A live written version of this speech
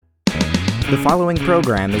The following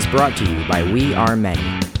program is brought to you by We Are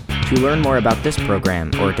Many. To learn more about this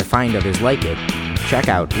program or to find others like it, check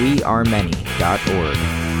out wearemany.org.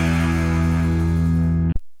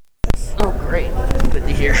 Oh, great. Good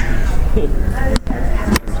to hear.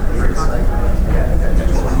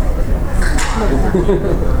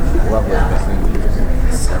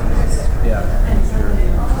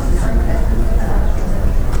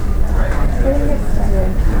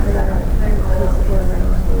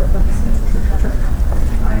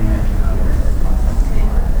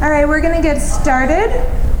 All right, we're going to get started.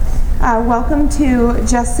 Welcome to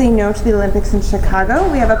Just Say No to the Olympics in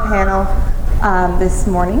Chicago. We have a panel this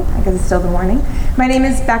morning. I guess it's still the morning. My name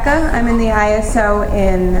is Becca. I'm in the ISO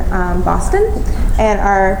in Boston. And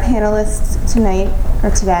our panelists today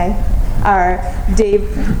are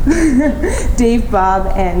Dave, Bob,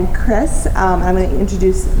 and Chris. I'm going to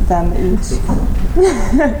introduce them each.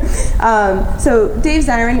 So Dave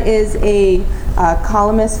Zirin is a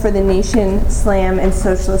columnist for The Nation, Slam, and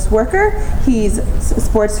Socialist Worker. He's a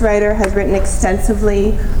sports writer, has written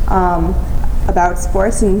extensively about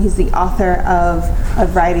sports, and he's the author of a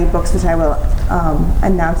variety of books, which I will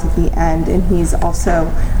announce at the end. And he's also,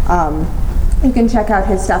 you can check out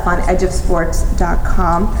his stuff on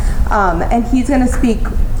edgeofsports.com. And he's going to speak,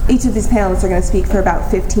 each of these panelists are going to speak for about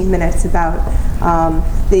 15 minutes about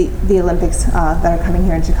the Olympics that are coming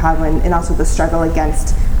here in Chicago, and also the struggle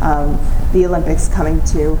against the Olympics coming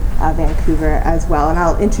to Vancouver as well. And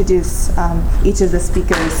I'll introduce each of the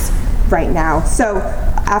speakers right now. So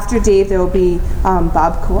after Dave, there will be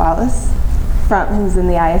Bob Kowalis, who's in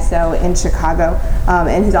the ISO in Chicago,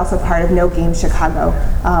 and he's also part of No Game Chicago,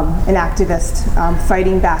 an activist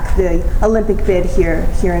fighting back the Olympic bid here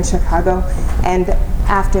in Chicago. And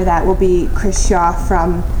after that will be Chris Shaw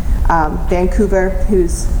from Vancouver,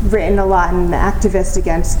 who's written a lot and an activist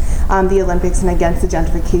against the Olympics and against the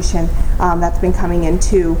gentrification that's been coming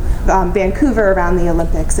into Vancouver around the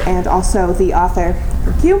Olympics, and also the author,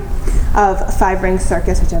 thank you, of Five Ring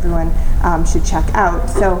Circus, which everyone should check out.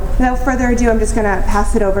 So without further ado, I'm just going to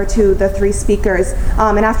pass it over to the three speakers.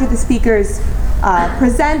 And after the speakers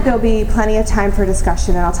present, there'll be plenty of time for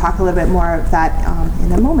discussion, and I'll talk a little bit more of that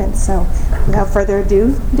in a moment. So without further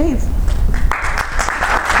ado, Dave.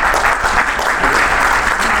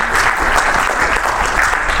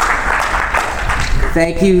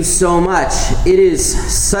 Thank you so much. It is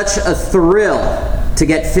such a thrill to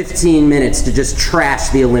get 15 minutes to just trash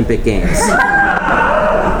the Olympic Games.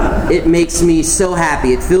 It makes me so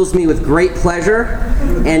happy. It fills me with great pleasure,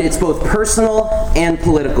 and it's both personal and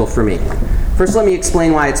political for me. First, let me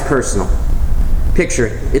explain why it's personal. Picture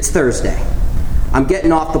it. It's Thursday. I'm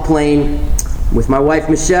getting off the plane with my wife,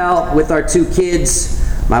 Michelle, with our two kids.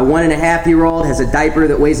 My 1.5-year-old has a diaper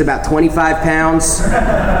that weighs about 25 pounds.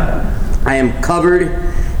 I am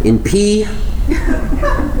covered in pee.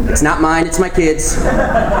 It's not mine, it's my kids.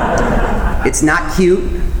 It's not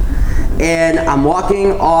cute. And I'm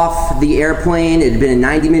walking off the airplane. It had been a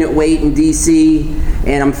 90-minute wait in D.C.,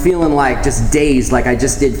 and I'm feeling like just dazed, like I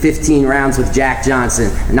just did 15 rounds with Jack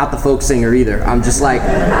Johnson. Not the folk singer either. I'm just like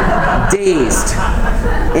dazed.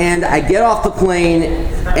 And I get off the plane,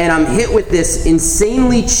 and I'm hit with this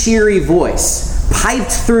insanely cheery voice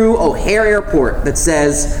piped through O'Hare Airport that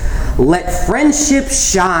says, "Let friendship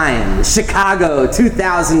shine, Chicago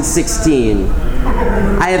 2016.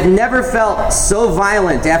 I have never felt so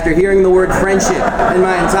violent after hearing the word friendship in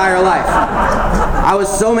my entire life. I was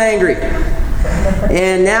so angry.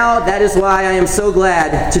 And now that is why I am so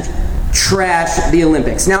glad to trash the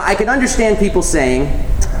Olympics. Now, I can understand people saying,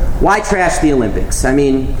 why trash the Olympics? I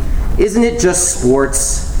mean, isn't it just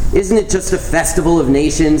sports? Isn't it just a festival of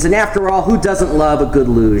nations? And after all, who doesn't love a good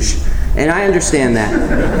luge? And I understand that.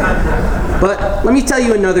 But let me tell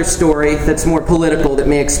you another story that's more political that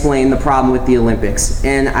may explain the problem with the Olympics.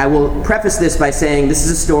 And I will preface this by saying this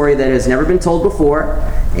is a story that has never been told before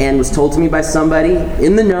and was told to me by somebody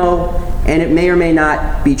in the know, and it may or may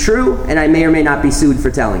not be true, and I may or may not be sued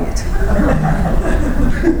for telling it.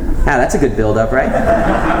 That's a good build-up, right?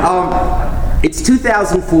 It's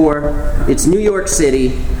 2004, it's New York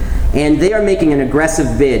City, and they are making an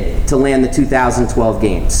aggressive bid to land the 2012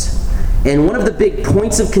 Games. And one of the big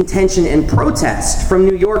points of contention and protest from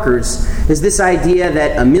New Yorkers is this idea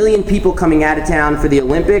that 1 million people coming out of town for the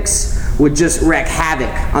Olympics would just wreak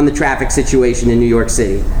havoc on the traffic situation in New York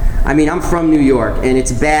City. I mean, I'm from New York, and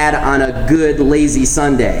it's bad on a good, lazy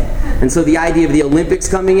Sunday. And so the idea of the Olympics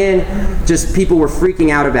coming in, just people were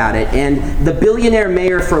freaking out about it. And the billionaire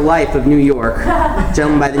mayor for life of New York, a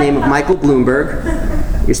gentleman by the name of Michael Bloomberg,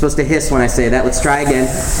 you're supposed to hiss when I say that, let's try again.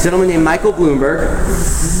 A gentleman named Michael Bloomberg,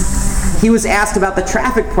 he was asked about the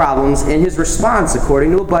traffic problems, and his response,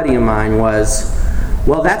 according to a buddy of mine, was,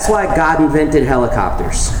 well, that's why God invented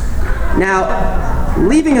helicopters. Now,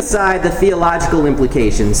 leaving aside the theological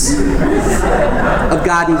implications of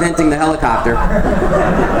God inventing the helicopter,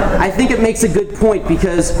 I think it makes a good point,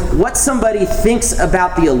 because what somebody thinks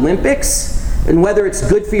about the Olympics and whether it's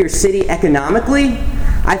good for your city economically,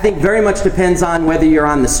 I think very much depends on whether you're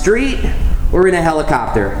on the street or in a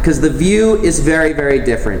helicopter, because the view is very, very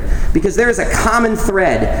different. Because there is a common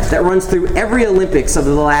thread that runs through every Olympics of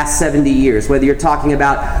the last 70 years, whether you're talking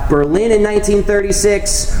about Berlin in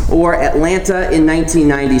 1936 or Atlanta in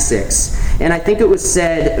 1996. And I think it was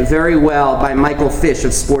said very well by Michael Fish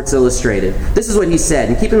of Sports Illustrated. This is what he said,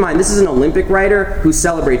 and keep in mind, this is an Olympic writer who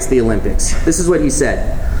celebrates the Olympics. This is what he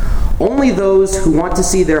said: "Only those who want to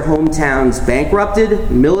see their hometowns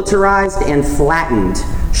bankrupted, militarized, and flattened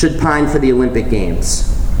should pine for the Olympic Games."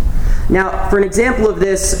 Now, for an example of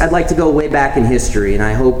this, I'd like to go way back in history, and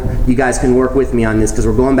I hope you guys can work with me on this because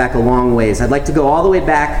we're going back a long ways. I'd like to go all the way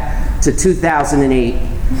back to 2008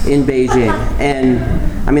 in Beijing. And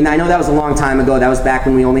I mean, I know that was a long time ago. That was back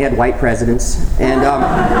when we only had white presidents. And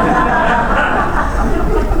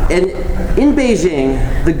in Beijing,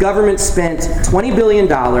 the government spent $20 billion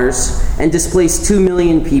and displaced 2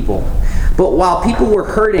 million people. But while people were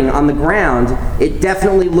hurting on the ground, it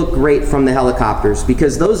definitely looked great from the helicopters,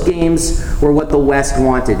 because those games were what the West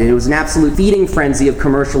wanted. And it was an absolute feeding frenzy of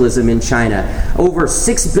commercialism in China. Over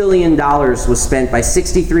 $6 billion was spent by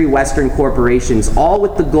 63 Western corporations, all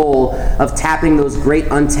with the goal of tapping those great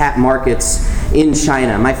untapped markets in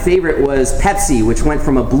China. My favorite was Pepsi, which went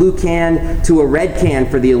from a blue can to a red can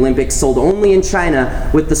for the Olympics, sold only in China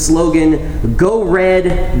with the slogan, "Go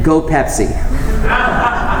Red, Go Pepsi,"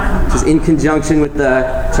 which is in conjunction with the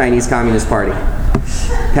Chinese Communist Party.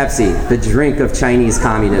 Pepsi, the drink of Chinese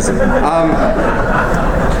communism.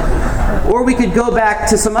 Or we could go back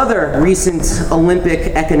to some other recent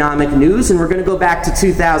Olympic economic news, and we're going to go back to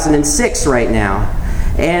 2006 right now.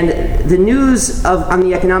 And the news on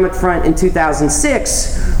the economic front in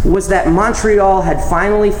 2006 was that Montreal had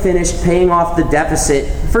finally finished paying off the deficit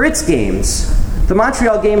for its games. The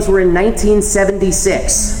Montreal Games were in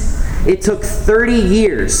 1976. It took 30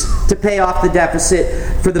 years to pay off the deficit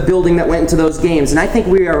for the building that went into those games. And I think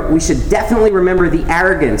we should definitely remember the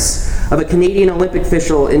arrogance of a Canadian Olympic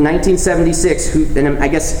official in 1976 who, and I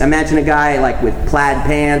guess imagine a guy like with plaid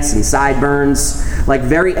pants and sideburns, like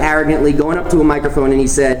very arrogantly going up to a microphone, and he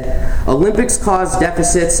said, "Olympics cause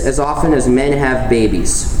deficits as often as men have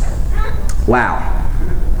babies." Wow.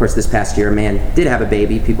 Of course, this past year a man did have a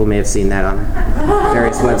baby. People may have seen that on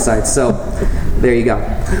various websites. So there you go.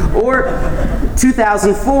 Or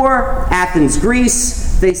 2004, Athens,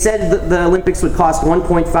 Greece. They said that the Olympics would cost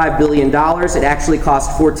 $1.5 billion. It actually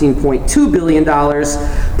cost $14.2 billion,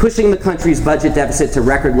 pushing the country's budget deficit to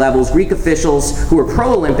record levels. Greek officials who are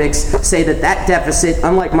pro-Olympics say that that deficit,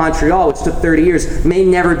 unlike Montreal, which took 30 years, may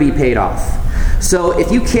never be paid off. So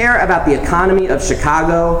if you care about the economy of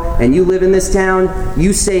Chicago and you live in this town,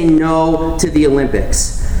 you say no to the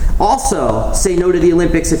Olympics. Also, say no to the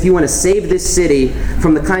Olympics if you want to save this city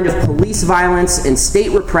from the kind of police violence and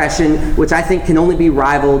state repression which I think can only be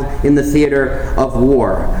rivaled in the theater of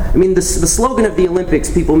war. I mean, the slogan of the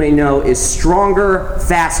Olympics, people may know, is stronger,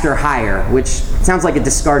 faster, higher, which sounds like a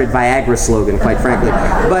discarded Viagra slogan, quite frankly.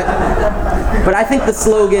 But I think the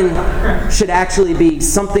slogan should actually be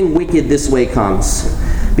 "something wicked this way comes."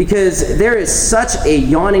 Because there is such a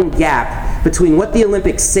yawning gap between what the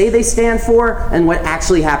Olympics say they stand for and what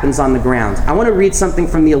actually happens on the ground. I want to read something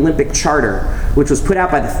from the Olympic Charter, which was put out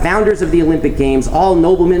by the founders of the Olympic Games, all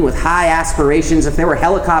noblemen with high aspirations. If there were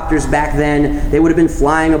helicopters back then, they would have been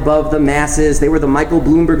flying above the masses. They were the Michael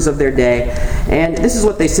Bloombergs of their day. And this is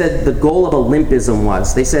what they said the goal of Olympism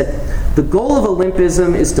was. They said, "The goal of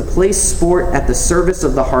Olympism is to place sport at the service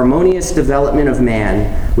of the harmonious development of man,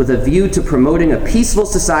 with a view to promoting a peaceful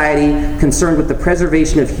society concerned with the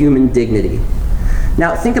preservation of human dignity."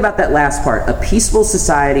 Now, think about that last part, a peaceful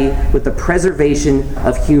society with the preservation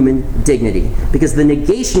of human dignity, because the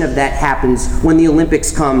negation of that happens when the Olympics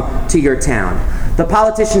come to your town. The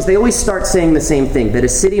politicians, they always start saying the same thing, that a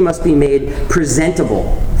city must be made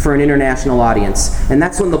presentable for an international audience. And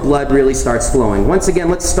that's when the blood really starts flowing. Once again,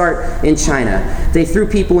 let's start in China. They threw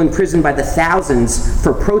people in prison by the thousands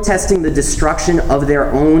for protesting the destruction of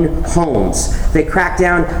their own homes. They cracked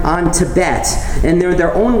down on Tibet. And they're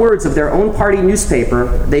their own words of their own party newspaper.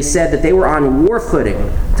 They said that they were on war footing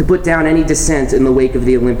to put down any dissent in the wake of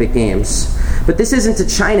the Olympic Games. But this isn't a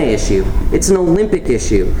China issue. It's an Olympic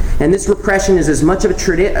issue. And this repression is as much of a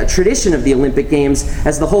tradition of the Olympic Games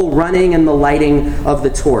as the whole running and the lighting of the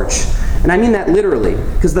torch. And I mean that literally,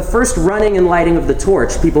 because the first running and lighting of the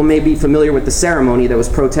torch, people may be familiar with the ceremony that was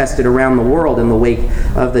protested around the world in the wake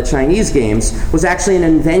of the Chinese games, was actually an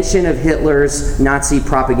invention of Hitler's Nazi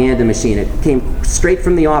propaganda machine. It came straight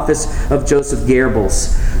from the office of Joseph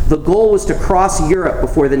Goebbels. The goal was to cross Europe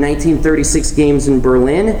before the 1936 games in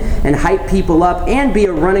Berlin and hype people up and be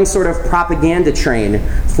a running sort of propaganda train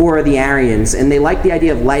for the Aryans. And they liked the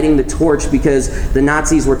idea of lighting the torch because the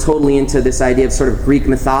Nazis were totally into this idea of sort of Greek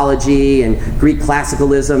mythology and Greek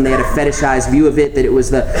classicalism. They had a fetishized view of it, that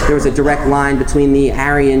there was a direct line between the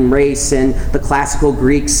Aryan race and the classical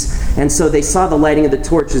Greeks. And so they saw the lighting of the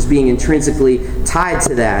torch as being intrinsically tied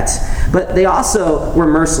to that. But they also were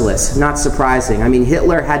merciless, not surprising. I mean,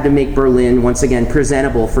 Hitler had to make Berlin, once again,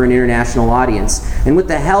 presentable for an international audience. And with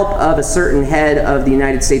the help of a certain head of the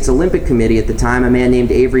United States Olympic Committee at the time, a man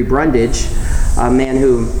named Avery Brundage, a man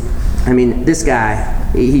who, I mean, this guy,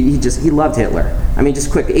 he loved Hitler. I mean,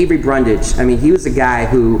 just quick, Avery Brundage, I mean, he was a guy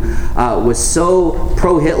who was so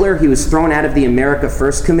pro-Hitler, he was thrown out of the America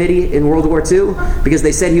First Committee in World War II because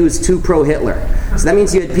they said he was too pro-Hitler. So that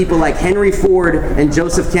means you had people like Henry Ford and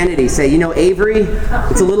Joseph Kennedy say, you know, Avery,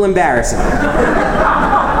 it's a little embarrassing.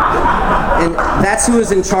 And that's who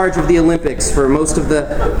was in charge of the Olympics for most of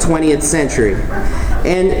the 20th century.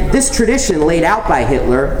 And this tradition laid out by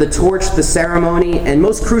Hitler, the torch, the ceremony, and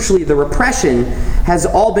most crucially the repression, has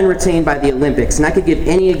all been retained by the Olympics. And I could give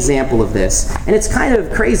any example of this. And it's kind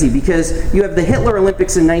of crazy because you have the Hitler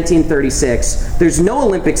Olympics in 1936. There's no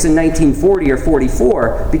Olympics in 1940 or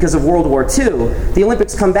 44 because of World War II. The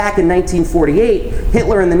Olympics come back in 1948.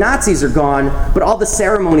 Hitler and the Nazis are gone, but all the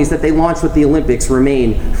ceremonies that they launched with the Olympics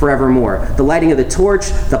remain forevermore. The lighting of the torch,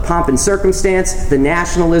 the pomp and circumstance, the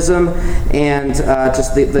nationalism, and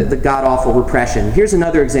just the god-awful repression. Here's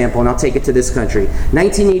another example, and I'll take it to this country.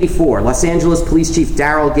 1984, Los Angeles Police Chief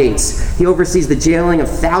Daryl Gates. He oversees the jailing of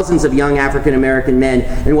thousands of young African-American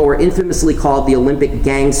men in what were infamously called the Olympic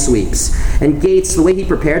gang sweeps. And Gates, the way he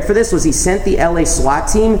prepared for this was he sent the LA SWAT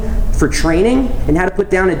team for training and how to put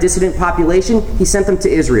down a dissident population. He sent them to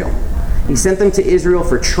Israel. He sent them to Israel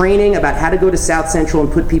for training about how to go to South Central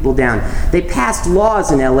and put people down. They passed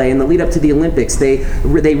laws in LA in the lead up to the Olympics. They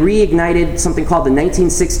reignited something called the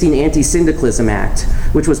 1916 Anti-Syndicalism Act,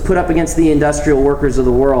 which was put up against the industrial workers of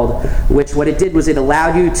the world, which what it did was it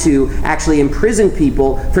allowed you to actually imprison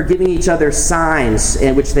people for giving each other signs,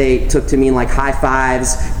 which they took to mean like high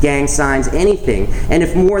fives, gang signs, anything. And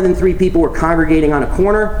if more than 3 people were congregating on a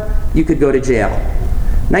corner, you could go to jail.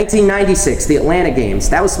 1996, the Atlanta Games.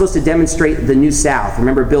 That was supposed to demonstrate the New South.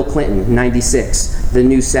 Remember Bill Clinton, 96, the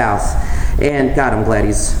New South. And God, I'm glad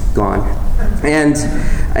he's gone. And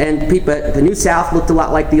the New South looked a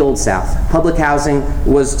lot like the Old South. Public housing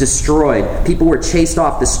was destroyed. People were chased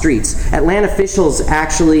off the streets. Atlanta officials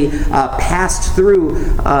actually passed through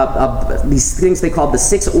these things they called the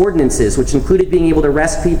 6 ordinances, which included being able to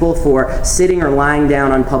arrest people for sitting or lying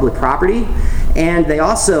down on public property. And they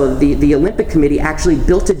also, the Olympic Committee actually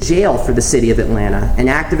built a jail for the city of Atlanta. And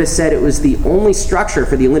activists said it was the only structure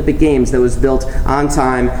for the Olympic Games that was built on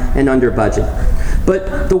time and under budget.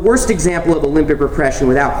 But the worst example of Olympic repression,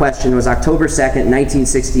 without question, was October 2nd,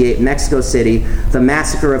 1968, Mexico City, the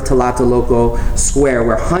massacre of Tlatelolco Square,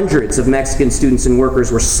 where hundreds of Mexican students and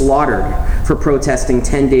workers were slaughtered for protesting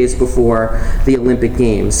 10 days before the Olympic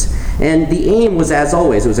Games. And the aim was, as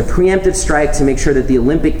always, it was a preemptive strike to make sure that the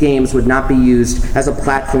Olympic Games would not be used as a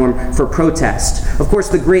platform for protest. Of course,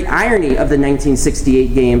 the great irony of the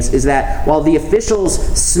 1968 Games is that while the officials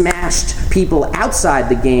smashed people outside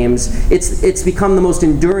the Games, it's become the most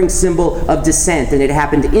enduring symbol of dissent, and it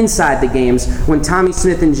happened inside the Games when Tommy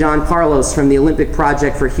Smith and John Carlos from the Olympic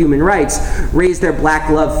Project for Human Rights raised their black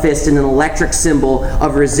glove fist in an electric symbol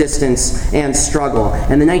of resistance and struggle.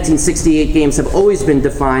 And the 1968 Games have always been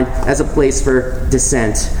defined as a place for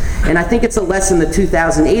dissent. And I think it's a lesson the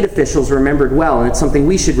 2008 officials remembered well, and it's something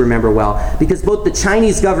we should remember well, because both the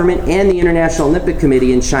Chinese government and the International Olympic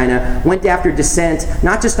Committee in China went after dissent,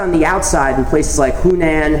 not just on the outside in places like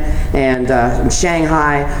Hunan and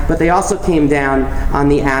Shanghai, but they also came down on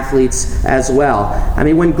the athletes as well. I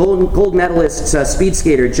mean, when gold medalist speed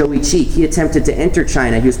skater Joey Cheek, he attempted to enter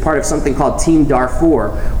China. He was part of something called Team Darfur,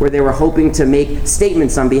 where they were hoping to make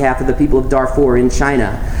statements on behalf of the people of Darfur in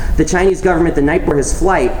China. The Chinese government, the night before his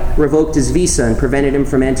flight, revoked his visa and prevented him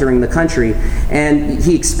from entering the country. And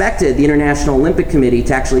he expected the International Olympic Committee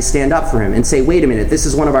to actually stand up for him and say, wait a minute, this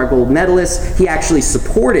is one of our gold medalists. He actually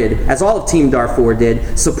supported did, as all of Team Darfur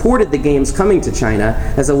did, supported the games coming to China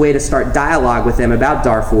as a way to start dialogue with them about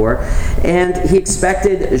Darfur. And he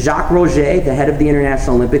expected Jacques Roger, the head of the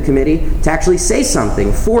International Olympic Committee, to actually say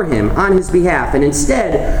something for him on his behalf. And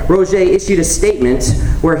instead, Roger issued a statement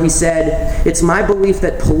where he said, "It's my belief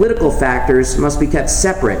that political factors must be kept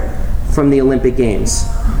separate from the Olympic Games."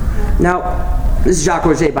 Now, this Jacques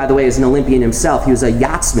Roger, by the way, is an Olympian himself. He was a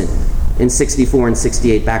yachtsman in 64 and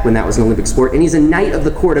 68, back when that was an Olympic sport. And he's a Knight of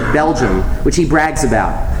the Court of Belgium, which he brags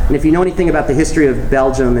about. And if you know anything about the history of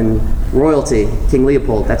Belgium and royalty, King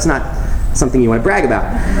Leopold, that's not something you want to brag about.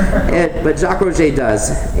 But Jacques Roger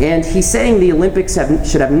does. And he's saying the Olympics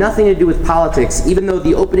should have nothing to do with politics, even though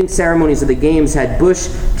the opening ceremonies of the Games had Bush,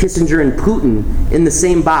 Kissinger, and Putin in the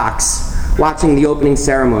same box watching the opening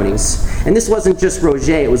ceremonies. And this wasn't just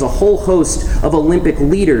Roger, it was a whole host of Olympic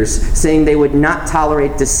leaders saying they would not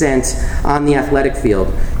tolerate dissent on the athletic field.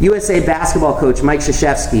 USA basketball coach Mike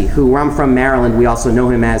Krzyzewski, who, where I'm from, Maryland, we also know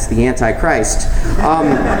him as the Antichrist.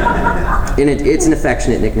 And it's an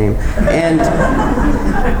affectionate nickname. And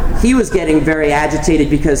he was getting very agitated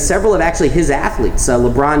because several of actually his athletes,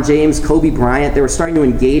 LeBron James, Kobe Bryant, they were starting to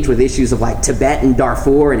engage with issues of like Tibet and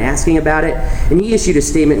Darfur and asking about it. And he issued a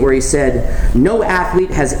statement where he said, "No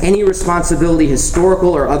athlete has any responsibility, historical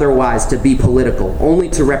or otherwise, to be political, only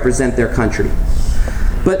to represent their country."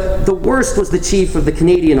 But the worst was the chief of the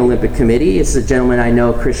Canadian Olympic Committee. It's a gentleman I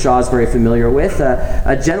know Chris Shaw is very familiar with,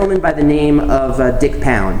 a gentleman by the name of Dick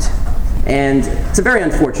Pound. And it's a very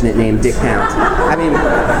unfortunate name, Dick Pound. I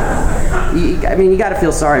mean, you got to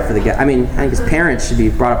feel sorry for the guy. I think his parents should be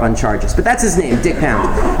brought up on charges. But that's his name, Dick Pound.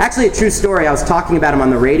 Actually, a true story. I was talking about him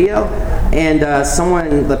on the radio, and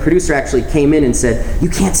the producer actually came in and said, "You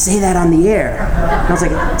can't say that on the air." And I was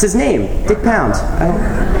like, "It's his name, Dick Pound. I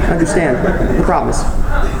don't understand what the problem is."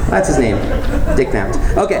 That's his name, Dick Pound.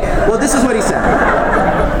 Okay, well, this is what he said.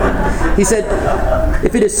 He said,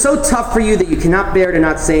 "If it is so tough for you that you cannot bear to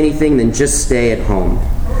not say anything, then just stay at home."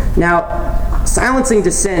 Now, silencing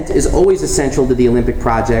dissent is always essential to the Olympic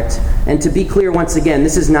project. And to be clear, once again,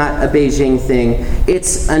 this is not a Beijing thing.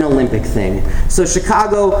 It's an Olympic thing. So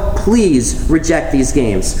Chicago, please reject these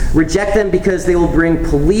games. Reject them because they will bring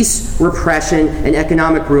police repression and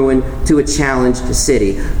economic ruin to a challenged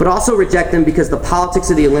city. But also reject them because the politics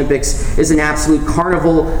of the Olympics is an absolute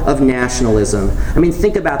carnival of nationalism. I mean,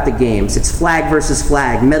 think about the games. It's flag versus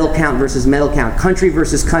flag, medal count versus medal count, country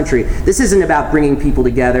versus country. This isn't about bringing people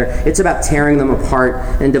together. It's about tearing them apart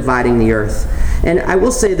and dividing the earth. And I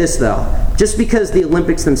will say this, though. Just because the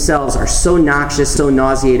Olympics themselves are so noxious, so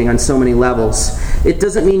nauseating on so many levels, it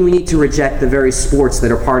doesn't mean we need to reject the very sports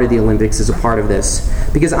that are part of the Olympics as a part of this.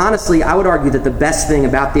 Because honestly, I would argue that the best thing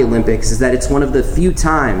about the Olympics is that it's one of the few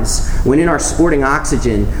times when in our sporting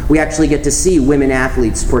oxygen, we actually get to see women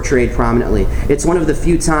athletes portrayed prominently. It's one of the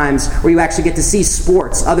few times where you actually get to see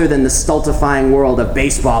sports other than the stultifying world of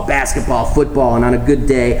baseball, basketball, football, and on a good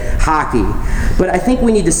day, hockey. But I think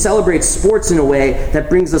we need to celebrate sports in a way that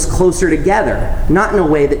brings us closer together, not in a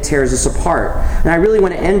way that tears us apart. And I really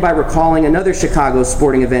want to end by recalling another Chicago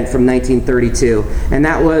sporting event from 1932, and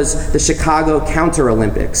that was the Chicago Counter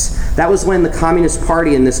Olympics. That was when the Communist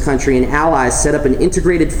Party in this country and allies set up an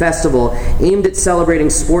integrated festival aimed at celebrating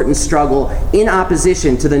sport and struggle in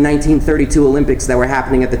opposition to the 1932 Olympics that were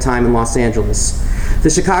happening at the time in Los Angeles. The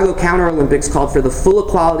Chicago Counter Olympics called for the full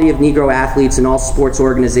equality of Negro athletes in all sports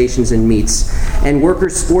organizations and meets, and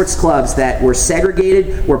workers' sports clubs that were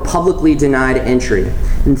segregated were publicly denied entry.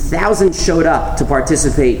 And thousands showed up to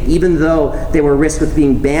participate, even though they were risked with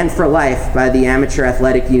being banned for life by the Amateur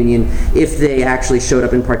Athletic Union if they actually showed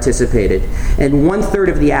up and participated. And 1/3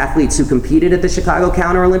 of the athletes who competed at the Chicago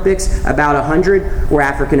Counter Olympics, about 100, were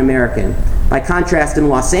African American. By contrast, in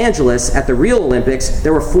Los Angeles, at the real Olympics,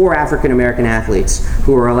 there were 4 African American athletes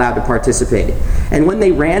who were allowed to participate. And when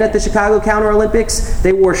they ran at the Chicago Counter Olympics,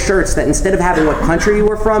 they wore shirts that, instead of having what country you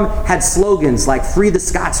were from, had slogans like "Free the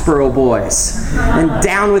Scottsboro Boys" and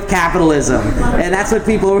 "Down with Capitalism." And that's what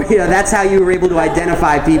people, that's how you were able to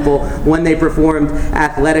identify people when they performed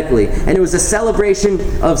athletically. And it was a celebration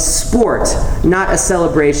of sport, not a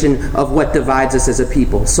celebration of what divides us as a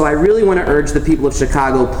people. So I really want to urge the people of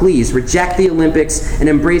Chicago, please reject the Olympics and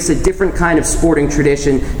embrace a different kind of sporting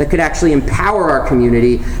tradition that could actually empower our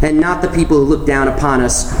community and not the people who look down upon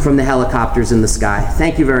us from the helicopters in the sky.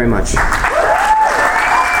 Thank you very much.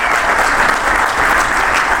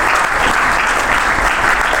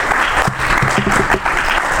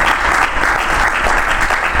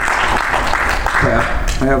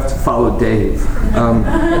 I have to follow Dave.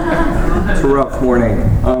 It's a rough morning.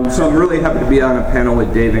 So I'm really happy to be on a panel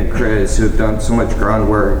with Dave and Chris, who have done so much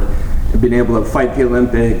groundwork been able to fight the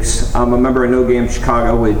Olympics. I'm a member of No Game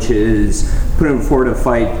Chicago, which is putting forward a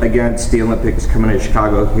fight against the Olympics coming to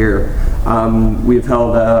Chicago here. We've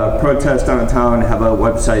held a protest downtown, have a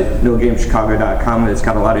website, nogamechicago.com, that's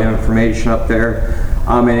got a lot of information up there,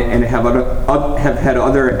 and have had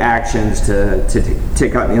other actions to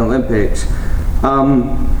take on the Olympics.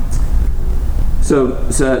 So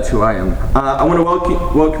that's who I am. I want to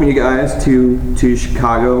welcome you guys to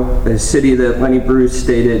Chicago, a city that Lenny Bruce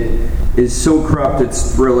stated is so corrupt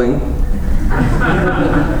it's thrilling.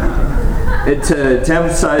 To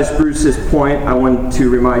emphasize Bruce's point, I want to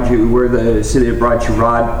remind you we're the city that brought you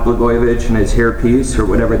Rod Blagojevich and his hairpiece, or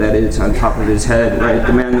whatever that is on top of his head, right?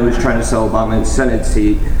 The man that was trying to sell Obama's Senate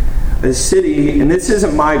seat. A city, and this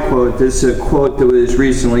isn't my quote, this is a quote that was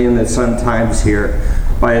recently in the Sun-Times here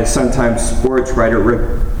by a Sun-Times sports writer, Rick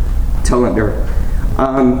Telander.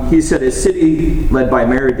 He said, a city led by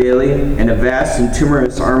Mayor Daley and a vast and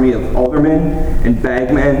tumorous army of aldermen and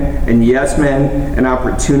bagmen and yes-men and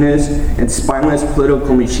opportunists and spineless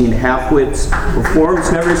political machine half-wits,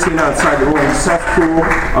 reforms never seen outside the rolling cesspool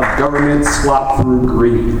of government slop through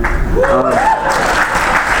greed.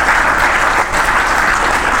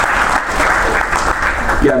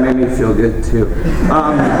 Yeah, it made me feel good too.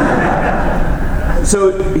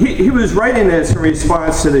 So he was writing this in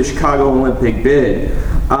response to the Chicago Olympic bid.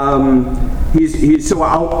 He's so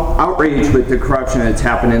outraged with the corruption that's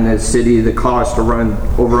happened in this city, the cost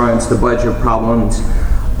overruns, the budget problems.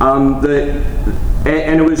 And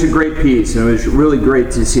it was a great piece, and it was really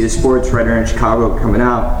great to see a sports writer in Chicago coming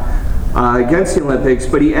out against the Olympics,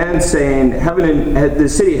 but he ends saying, the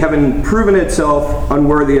city having proven itself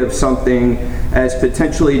unworthy of something as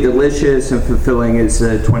potentially delicious and fulfilling as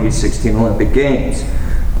the 2016 Olympic Games.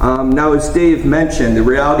 Now, as Dave mentioned, the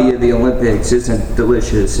reality of the Olympics isn't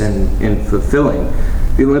delicious and fulfilling.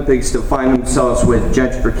 The Olympics define themselves with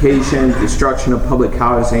gentrification, destruction of public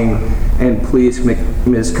housing, and police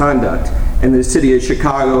misconduct. And the city of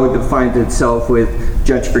Chicago defined itself with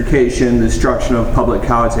gentrification, destruction of public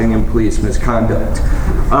housing, and police misconduct.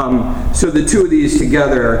 So the two of these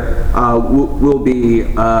together will be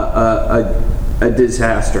a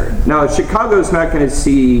disaster. Now, Chicago's not going to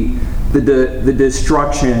see the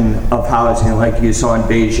destruction of housing like you saw in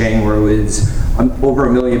Beijing, where it was over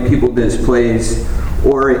 1 million people displaced,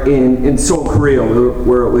 or in Seoul, Korea,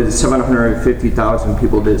 where it was 750,000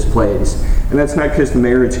 people displaced. And that's not because the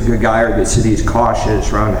mayor is a good guy or the city's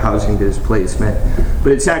cautious around housing displacement,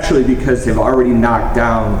 but it's actually because they've already knocked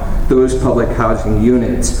down those public housing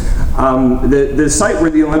units. The site where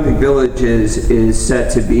the Olympic Village is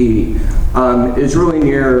set to be is really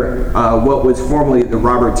near what was formerly the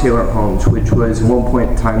Robert Taylor Homes, which was at one point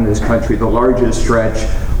in time in this country the largest stretch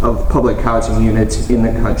of public housing units in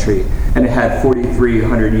the country, and it had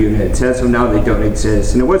 4,300 units. As of now, they don't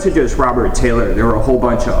exist. And it wasn't just Robert Taylor. There were a whole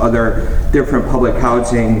bunch of other different public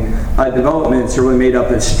housing developments that really made up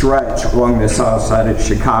a stretch along the south side of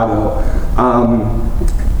Chicago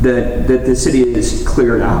that the city has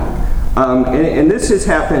cleared out. And this has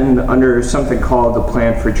happened under something called the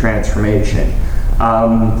Plan for Transformation,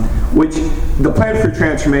 which the Plan for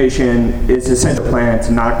Transformation is essentially a plan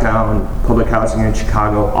to knock down public housing in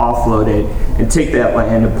Chicago, offload it, and take that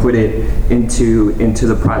land and put it into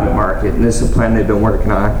the private market. And this is a plan they've been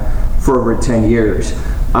working on for over 10 years.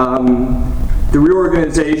 The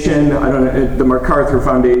reorganization, the MacArthur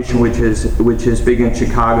Foundation, which is big in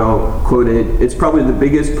Chicago, quoted, it's probably the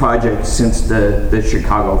biggest project since the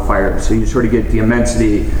Chicago fire. So you sort of get the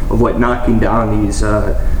immensity of what knocking down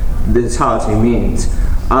this housing means.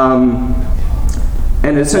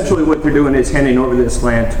 And essentially what they're doing is handing over this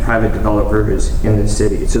land to private developers in the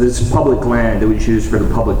city. So this is public land that was used for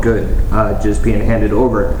the public good, just being handed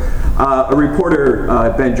over. A reporter,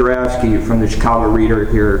 Ben Jarofsky from the Chicago Reader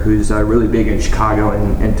here, who's really big in Chicago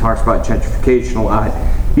and talks about gentrification a lot,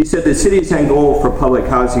 he said the city's end goal for public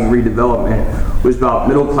housing redevelopment was about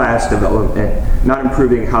middle-class development, not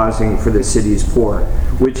improving housing for the city's poor,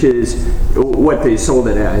 which is what they sold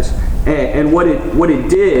it as. And what it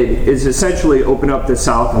did is essentially open up the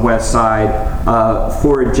south and west side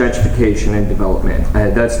for gentrification and development.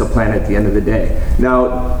 That's the plan at the end of the day.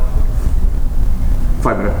 Now,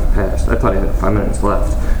 5 minutes passed. I thought I had 5 minutes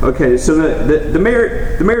left. Okay, so the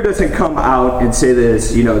mayor doesn't come out and say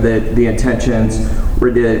this, that the intentions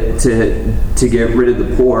to get rid of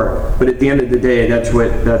the poor. But at the end of the day, that's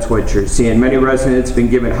what you're seeing. Many residents have been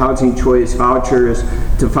given housing choice vouchers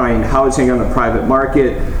to find housing on the private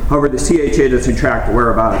market. However, the CHA doesn't track the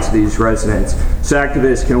whereabouts of these residents, so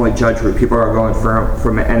activists can only judge where people are going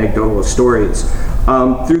from anecdotal stories.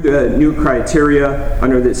 Through the new criteria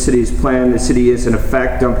under the city's plan, the city is in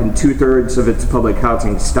effect dumping 2/3 of its public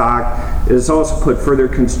housing stock. It has also put further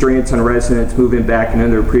constraints on residents moving back into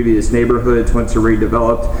their previous neighborhoods once they're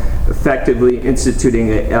redeveloped, effectively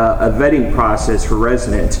instituting a vetting process for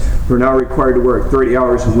residents who are now required to work 30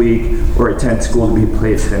 hours a week or attend school to be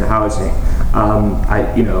placed in housing.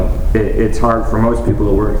 It's hard for most people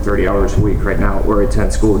to work 30 hours a week right now or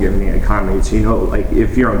attend school given the economy. So, like,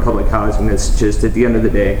 if you're in public housing, it's just, at the end of the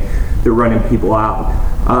day, they're running people out.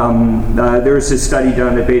 There's a study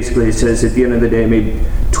done that basically says at the end of the day, maybe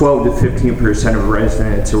 12 to 15% of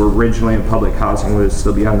residents who were originally in public housing would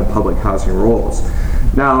still be on the public housing rolls.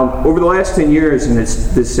 Now, over the last 10 years in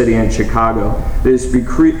this city in Chicago, it has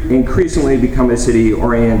increasingly become a city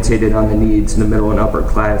orientated on the needs in the middle and upper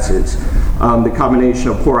classes. The combination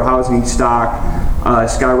of poor housing stock,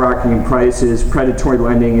 skyrocketing prices, predatory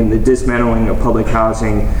lending, and the dismantling of public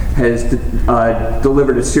housing has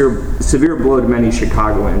delivered a severe blow to many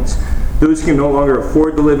Chicagoans. Those who can no longer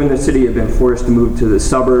afford to live in the city have been forced to move to the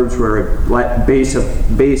suburbs where a lack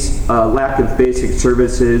of basic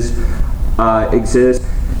services exists,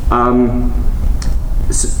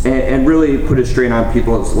 and really put a strain on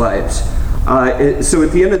people's lives. So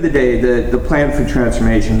at the end of the day, the plan for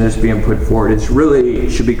transformation that's being put forward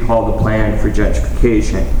should be called the plan for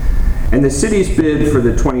gentrification. And the city's bid for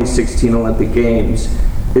the 2016 Olympic Games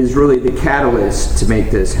is really the catalyst to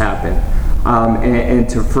make this happen. And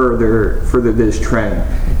to further this trend.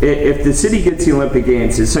 If the city gets the Olympic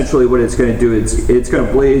Games, essentially what it's going to do is it's going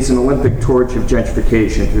to blaze an Olympic torch of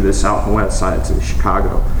gentrification through the south and west sides of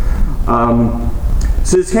Chicago.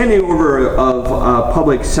 So it's handing over of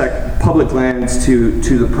public lands to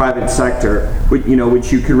the private sector,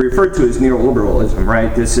 which you could refer to as neoliberalism,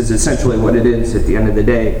 right? This is essentially what it is at the end of the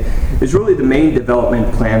day. It's really the main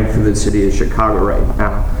development plan for the city of Chicago right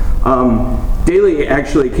now. Daley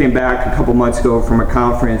actually came back a couple months ago from a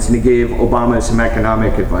conference and he gave Obama some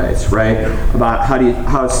economic advice, right, about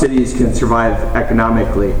how cities can survive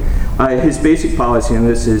economically. His basic policy, and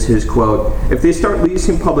this is his quote: if they start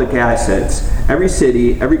leasing public assets, every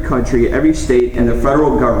city, every country, every state, and the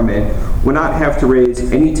federal government would not have to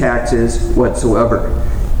raise any taxes whatsoever.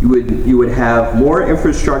 You would have more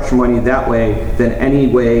infrastructure money that way than any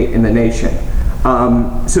way in the nation.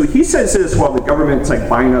 So he says this while the government's like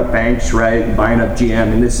buying up banks, right, buying up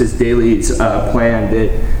GM, and this is Daley's plan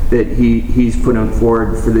that he's putting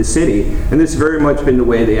forward for the city. And this has very much been the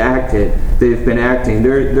way they've been acting.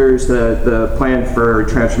 There's the plan for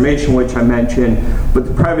transformation, which I mentioned, but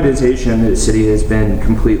the privatization in the city has been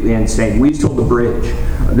completely insane. We sold the bridge.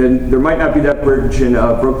 Then there might not be that bridge in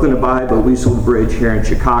Brooklyn to buy, but we sold the bridge here in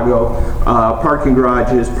Chicago. Parking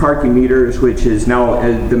garages, parking meters, which is now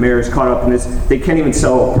the mayor's caught up in this. They can't even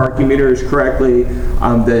sell parking meters correctly.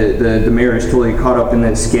 The mayor is totally caught up in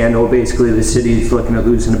this scandal. Basically, the city is looking at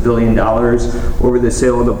losing $1 billion over the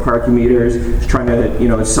sale of the parking meters. It's trying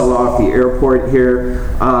to sell off the airport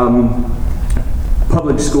here.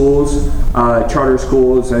 Public schools, charter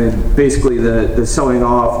schools, and basically the selling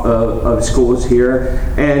off of schools here.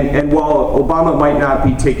 And while Obama might not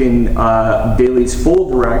be taking Daley's full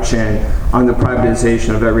direction on the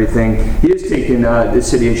privatization of everything, he is taking the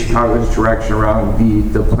city of Chicago's direction around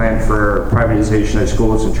the plan for privatization of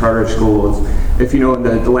schools and charter schools. If you know,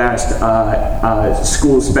 the last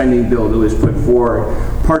school spending bill that was put forward,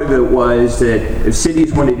 part of it was that if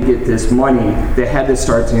cities wanted to get this money, they had to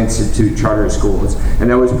start to institute charter schools. And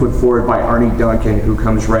that was put forward by Arne Duncan, who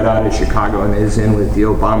comes right out of Chicago and is in with the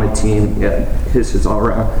Obama team. Yeah, hisses all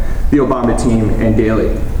around. The Obama team and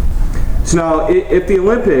Daley. So now, if the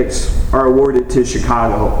Olympics are awarded to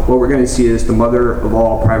Chicago, what we're going to see is the mother of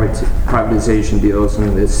all privatization deals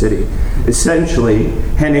in this city, essentially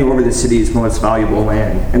handing over the city's most valuable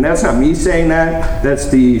land. And that's not me saying that. That's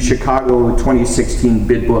the Chicago 2016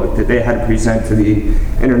 bid book that they had to present to the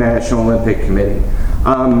International Olympic Committee.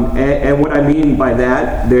 And what I mean by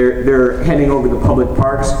that, they're handing over the public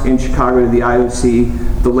parks in Chicago to the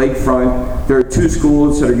IOC, the lakefront. There are 2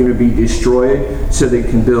 schools that are going to be destroyed so they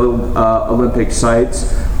can build Olympic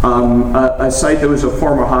sites. A site that was a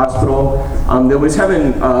former hospital that was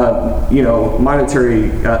having monetary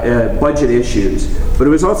budget issues, but it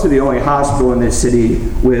was also the only hospital in this city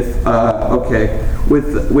with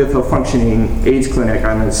a functioning AIDS clinic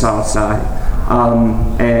on the south side.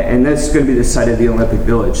 And that's going to be the site of the Olympic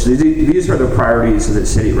Village. So these are the priorities of the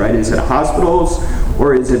city, right? Is it hospitals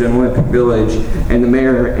or is it an Olympic Village? And the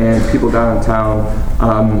mayor and people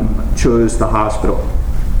downtown chose the hospital.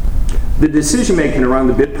 The decision making around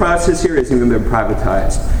the bid process here hasn't even been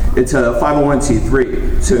privatized. It's a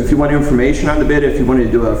 501c3. So if you want information on the bid, if you want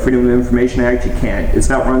to do a Freedom of Information Act, you can. It's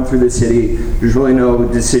not run through the city. There's really no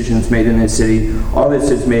decisions made in the city. All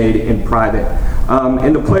this is made in private.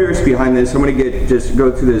 And the players behind this, I'm going to just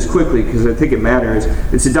go through this quickly because I think it matters.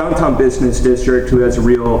 It's a downtown business district who has a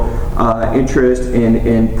real interest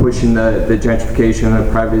in pushing the gentrification and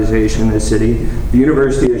the privatization of the city. The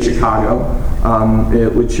University of Chicago,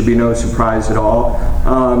 which should be no surprise at all,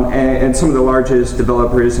 and some of the largest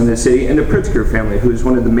developers in the city, and the Pritzker family, who is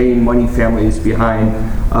one of the main money families behind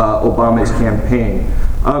Obama's campaign.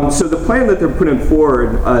 So the plan that they're putting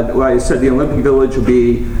forward, like I said, the Olympic Village will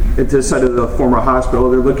be at the site of the former hospital.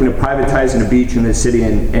 They're looking at privatizing a beach in the city,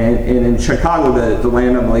 and in Chicago, the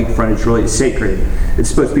land on the lakefront is really sacred. It's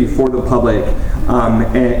supposed to be for the public,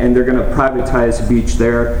 and they're going to privatize a beach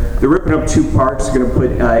there. They're ripping up 2 parks. They're going to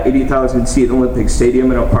put 80,000-seat Olympic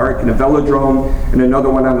Stadium in a park, and a velodrome, and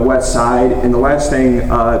another one on the west side. And the last thing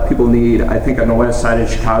people need, I think, on the west side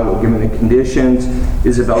of Chicago, given the conditions,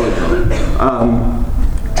 is a velodrome.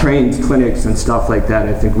 Trains, clinics, and stuff like that,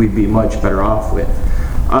 I think we'd be much better off with.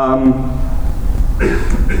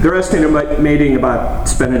 They're estimating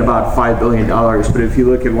spending about $5 billion, but if you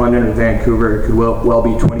look at London and Vancouver, it could well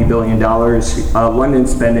be $20 billion.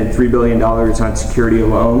 London's spending $3 billion on security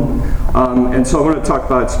alone. And so I want to talk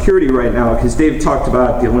about security right now because Dave talked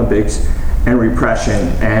about the Olympics and repression,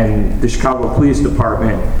 and the Chicago Police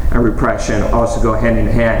Department and repression also go hand in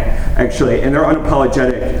hand, actually, and they're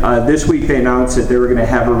unapologetic. This week they announced that they were going to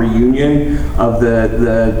have a reunion of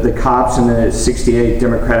the cops in the '68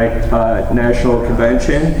 Democratic National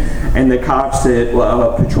Convention, and the cops that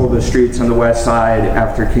patrol the streets on the west side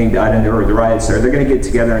after King died and there were the riots there. They're going to get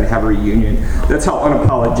together and have a reunion. That's how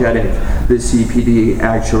unapologetic the CPD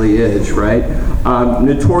actually is, right?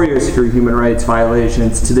 Notorious for human rights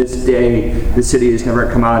violations. To this day, the city has never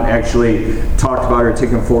come out and actually talked about or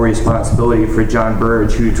taken full responsibility for John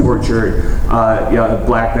Burge, who tortured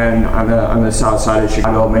black men on the south side of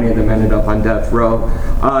Chicago. Many of them ended up on death row.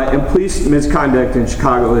 And police misconduct in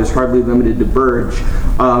Chicago is hardly limited to Burge.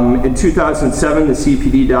 In 2007, the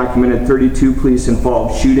CPD documented 32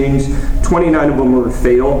 police-involved shootings. 29 of them were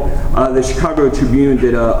fatal. The Chicago Tribune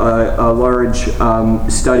did a large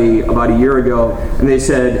study about a year ago, and they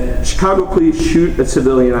said Chicago police shoot a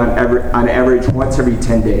civilian on average once every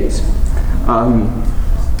 10 days.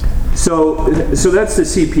 So that's the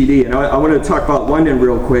CPD, and I want to talk about London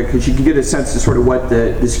real quick because you can get a sense of sort of what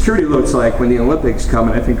the security looks like when the Olympics come,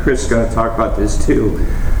 and I think Chris is going to talk about this too.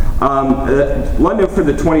 London, for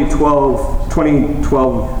the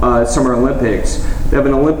 2012 Summer Olympics, they have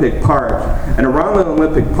an Olympic Park, and around the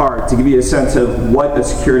Olympic Park, to give you a sense of what a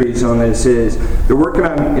security zone this is, they're working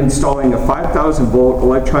on installing a 5,000-volt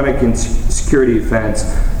electronic security fence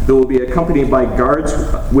that will be accompanied by guards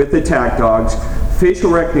with attack dogs,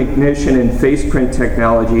 facial recognition and face print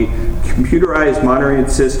technology, computerized monitoring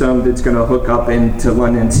system that's going to hook up into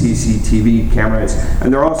London CCTV cameras,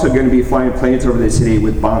 and they're also going to be flying planes over the city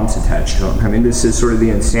with bombs attached to them. I mean, this is sort of the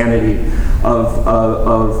insanity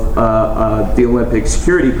of the Olympic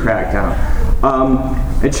security crackdown.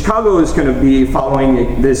 And Chicago is going to be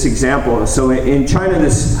following this example. So in China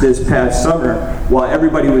this past summer, while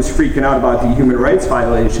everybody was freaking out about the human rights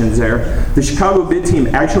violations there, the Chicago bid team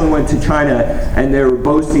actually went to China and they were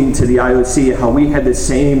boasting to the IOC how we had the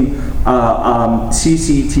same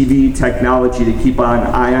CCTV technology to keep an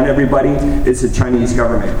eye on everybody as the Chinese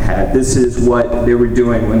government had. This is what they were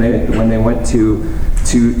doing when they went to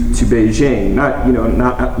Beijing.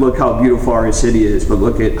 Not look how beautiful our city is, but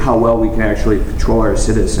look at how well we can actually patrol our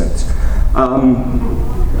citizens.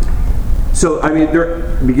 So I mean,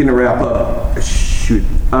 they're beginning to wrap up. Shoot.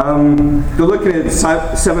 They're looking at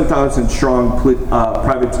 7,000 strong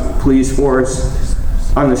private police force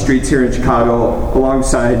on the streets here in Chicago,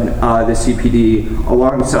 alongside the CPD,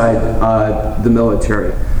 alongside the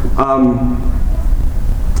military.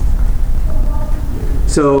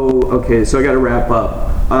 So I got to wrap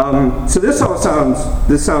up. So this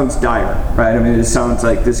sounds dire, right? I mean, it sounds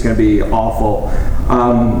like this is going to be awful,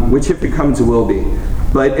 which if it comes, it will be.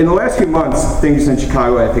 But in the last few months, things in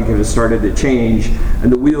Chicago, I think, have started to change,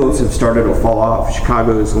 and the wheels have started to fall off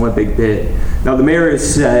Chicago's Olympic bid. Now, the mayor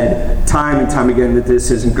has said time and time again that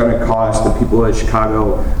this isn't going to cost the people of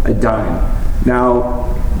Chicago a dime.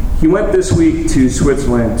 Now, He went this week to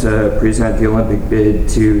Switzerland to present the Olympic bid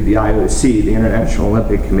to the IOC, the International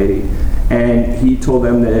Olympic Committee, and he told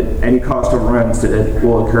them that any cost overruns that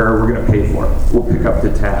will occur, we're going to pay for. We'll pick up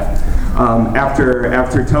the tab.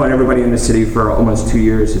 After telling everybody in the city for almost 2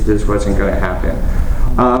 years that this wasn't going to happen.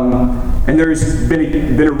 And there's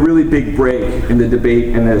been a really big break in the debate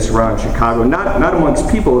in this around Chicago, not amongst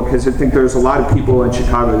people, because I think there's a lot of people in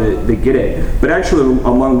Chicago that get it, but actually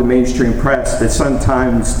among the mainstream press. The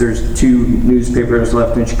Sun-Times, there's 2 newspapers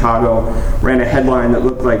left in Chicago, ran a headline that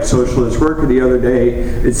looked like Socialist Worker the other day.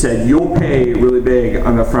 It said, "You'll pay," really big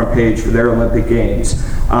on the front page for their Olympic Games.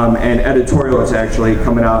 And editorials actually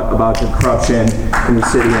coming out about the corruption in the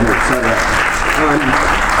city and et cetera.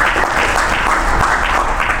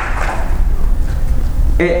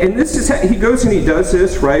 And this is he goes and he does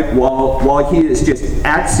this, right, while he is just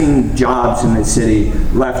axing jobs in the city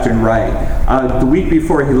left and right. The week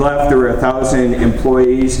before he left, there were 1,000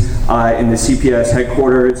 employees in the CPS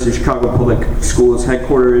headquarters, the Chicago Public Schools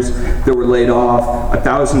headquarters, that were laid off.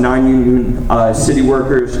 1,000 non-union city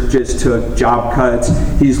workers just took job cuts.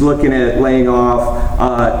 He's looking at laying off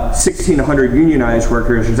 1,600 unionized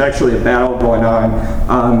workers. There's actually a battle going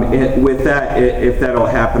on with that, if that'll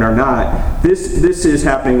happen or not. This is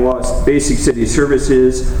happening while basic city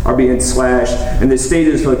services are being slashed, and the state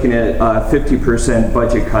is looking at 50%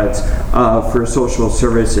 budget cuts for social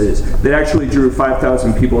services. That actually drew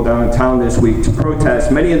 5,000 people downtown this week to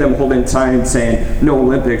protest, many of them holding signs saying, "No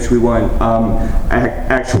Olympics, we want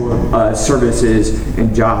actual services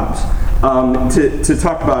and jobs." To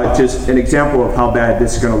talk about just an example of how bad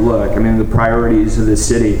this is going to look, I mean, the priorities of the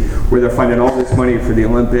city, where they're finding all this money for the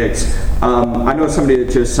Olympics. I know somebody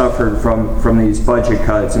that just suffered from these budget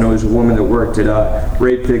cuts, and it was a woman that worked at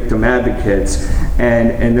Rape Victim Advocates,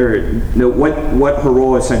 and what her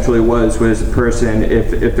role essentially was a person,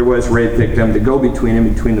 if there was a rape victim, to go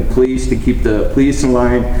between the police, to keep the police in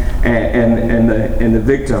line, and the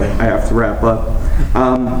victim. I have to wrap up.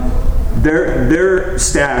 Their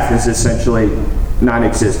staff is essentially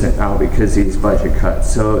non-existent now because of these budget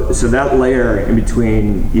cuts. So that layer in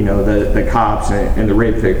between, the cops and the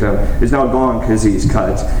rape victim is now gone because of these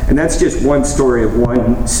cuts. And that's just one story of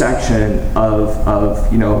one section of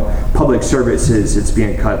public services that's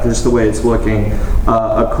being cut. This is the way it's looking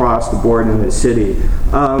across the board in the city.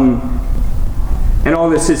 And all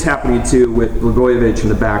this is happening too with Blagojevich in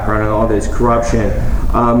the background and all this corruption.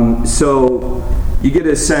 So you get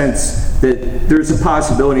a sense that there's a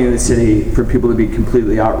possibility in the city for people to be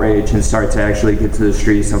completely outraged and start to actually get to the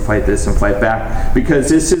streets and fight this and fight back. Because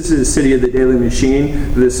this is the city of the daily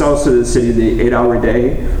machine, but it's also the city of the 8-hour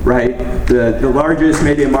day, right? The largest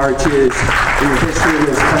media marches in the history of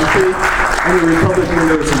this country, and the Republican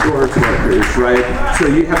windows and doors workers, right? So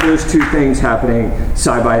you have those two things happening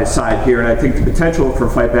side by side here, and I think the potential for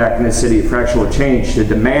fight back in the city for actual change to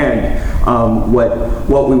demand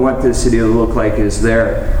what we want this city to look like is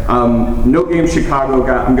there. No Game Chicago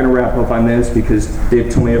I'm going to wrap up on this because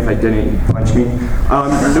Dave told me if I didn't, he'd punch me.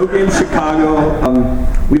 No Game Chicago,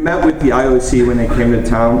 we met with the IOC when they came to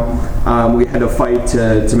town. We had to fight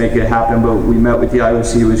to make it happen, but we met with the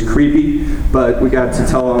IOC. It was creepy, but we got to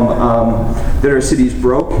tell them that our city's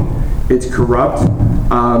broke, it's corrupt,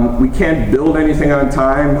 we can't build anything on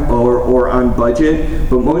time or on budget,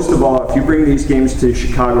 but most of all, if you bring these games to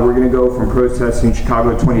Chicago, we're going to go from protesting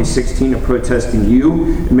Chicago 2016 to protesting you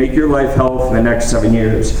and make your life hell for the next 7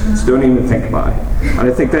 years. So don't even think about it. And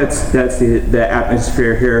I think that's the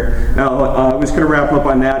atmosphere here. Now, I was going to wrap up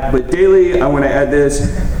on that, but Daley, I want to add this.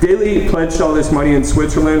 Daley pledged all this money in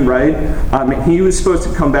Switzerland, right? He was supposed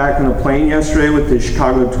to come back on a plane yesterday with the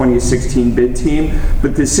Chicago 2016 bid team,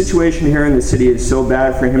 but the situation here in the city is so bad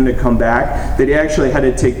for him to come back that he actually had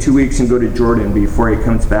to take 2 weeks and go to Jordan before he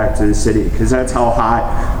comes back to the city, because that's how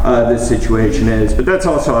hot this situation is. But that's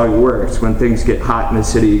also how it works. When things get hot in the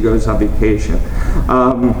city, he goes on vacation.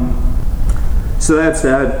 So that's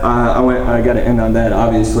that. I got to end on that,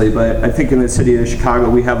 obviously, but I think in the city of Chicago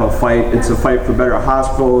we have a fight. It's a fight for better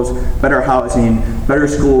hospitals, better housing, better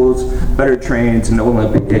schools, better trains, and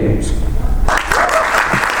Olympic Games.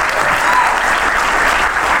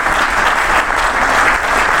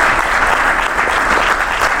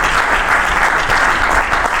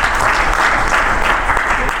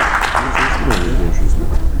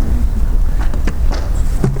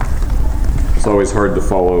 It's always hard to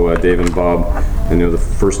follow Dave and Bob. I know the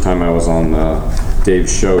first time I was on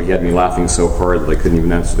Dave's show, he had me laughing so hard that I couldn't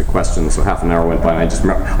even answer the question. So half an hour went by,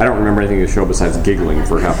 and I don't remember anything of the show besides giggling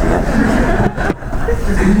for half an hour.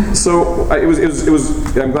 So it was.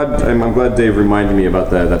 I'm glad Dave reminded me about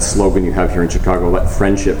that slogan you have here in Chicago. Let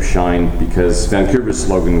friendship shine, because Vancouver's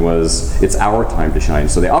slogan was "It's our time to shine."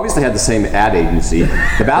 So they obviously had the same ad agency.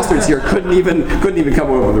 The bastards here couldn't even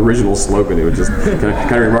come up with the original slogan. It was just kind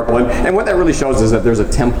of remarkable. And what that really shows is that there's a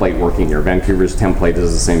template working here. Vancouver's template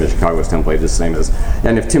is the same as Chicago's template is the same as.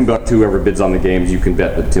 And if Timbuktu ever bids on the games, you can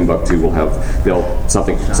bet that Timbuktu will have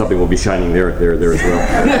something will be shining there as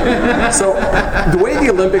well. So the way the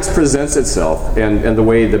Olympics presents itself, and the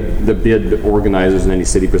way the bid organizers in any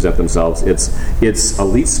city present themselves, it's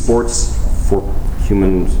elite sports for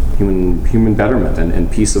human betterment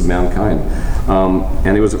and peace of mankind.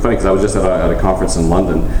 And it was funny because I was just at a conference in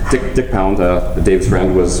London. Dick Pound, Dave's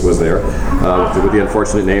friend, was there with the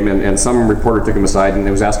unfortunate name, and some reporter took him aside and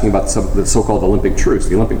he was asking about the so-called Olympic truce.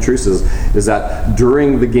 The Olympic truce is that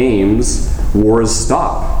during the games, wars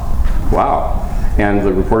stop. Wow. And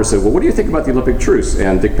the reporter said, well, what do you think about the Olympic truce?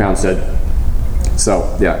 And Dick Pound said,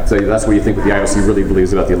 so that's what you think what the IOC really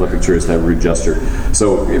believes about the Olympic truce, that rude gesture.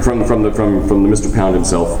 So from the Mr. Pound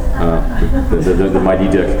himself, the mighty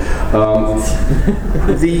Dick,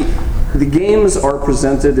 the games are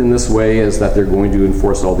presented in this way as that they're going to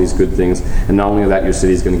enforce all these good things, and not only that, your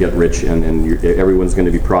city's going to get rich and everyone's going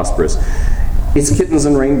to be prosperous. It's kittens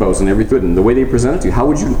and rainbows and everything. And the way they present it to you,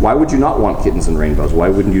 why would you not want kittens and rainbows? Why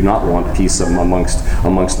wouldn't you not want peace amongst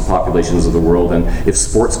the populations of the world? And if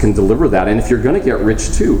sports can deliver that, and if you're going to get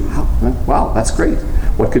rich too, wow, that's great.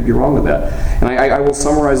 What could be wrong with that? And I will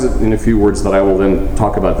summarize it in a few words that I will then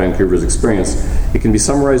talk about Vancouver's experience. It can be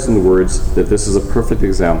summarized in the words that this is a perfect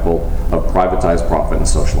example of privatized profit and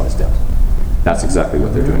socialized debt. That's exactly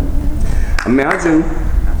what they're doing. Imagine,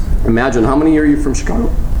 how many are you from Chicago?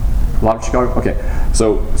 A lot of Chicago? Okay.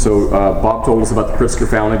 So Bob told us about the Pritzker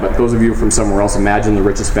family, but those of you from somewhere else, imagine the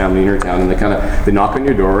richest family in your town, and they knock on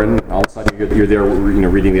your door, and all of a sudden you're there,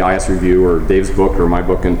 reading the IS Review or Dave's book or my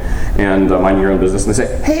book, and minding your own business, and they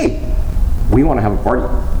say, hey, we want to have a party,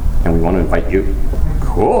 and we want to invite you.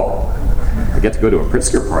 Cool. I get to go to a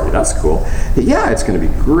Pritzker party. That's cool. Yeah, it's going to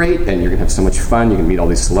be great, and you're going to have so much fun. You can meet all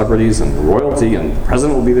these celebrities and royalty, and the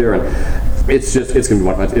president will be there, and it's going to be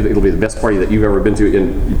wonderful. It'll be the best party that you've ever been to,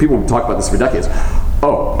 and people talk about this for decades.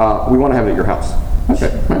 We want to have it at your house.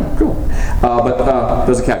 Okay, well, cool. But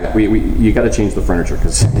there's a caveat. You got to change the furniture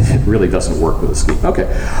because it really doesn't work with a ski. Okay.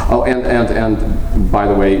 Oh, and by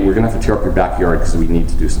the way, we're going to have to tear up your backyard because we need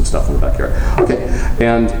to do some stuff in the backyard. Okay.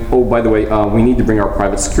 And by the way, we need to bring our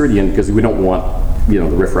private security in because we don't want the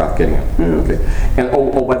riffraff getting in. Okay. And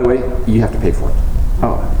by the way, you have to pay for it.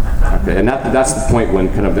 Oh. Okay, and that's the point when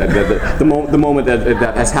kind of the moment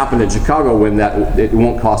that has happened in Chicago, when that it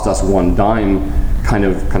won't cost us one dime kind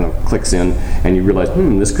of clicks in, and you realize,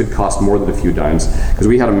 this could cost more than a few dimes. Because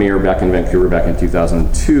we had a mayor back in Vancouver back in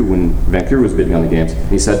 2002 when Vancouver was bidding on the games.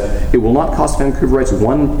 He said it will not cost Vancouverites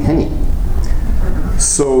one penny.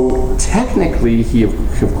 So technically, he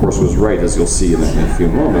of course was right, as you'll see in a few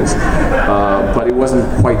moments, but it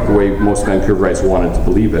wasn't quite the way most Vancouverites wanted to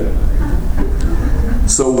believe it.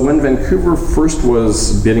 So when Vancouver first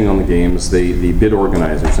was bidding on the games, the bid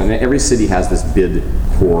organizers, and every city has this bid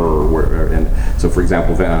corps, and so for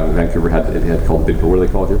example, Vancouver had called the bid corps. What do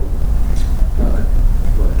they call it here?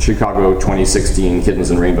 Chicago 2016 Kittens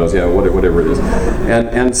and Rainbows, yeah, whatever it is.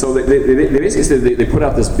 And so they basically said they put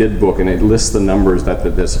out this bid book, and it lists the numbers that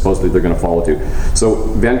supposedly they're going to follow to. So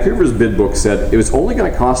Vancouver's bid book said it was only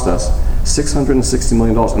going to cost us $660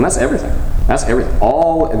 million, and that's everything. That's everything.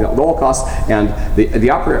 All costs, and the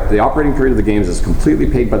operating period of the games is completely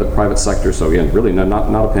paid by the private sector. So again, really not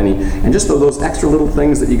a penny. And just those extra little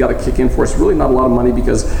things that you got to kick in for, it's really not a lot of money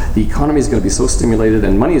because the economy is going to be so stimulated,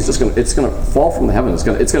 and money is just going to fall from the heavens.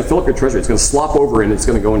 It's going to fill up your treasury. It's going to slop over, and it's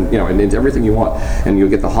going to go into everything you want, and you'll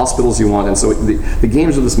get the hospitals you want. And so the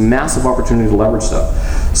games are this massive opportunity to leverage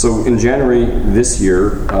stuff. So in January this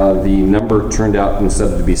year, the number turned out,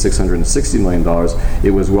 instead of to be $660 million,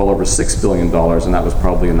 it was well over $6 billion, and that was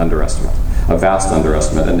probably an underestimate, a vast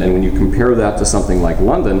underestimate. And when you compare that to something like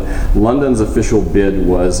London's official bid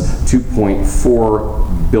was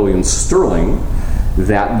 2.4 billion sterling.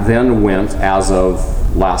 That then went, as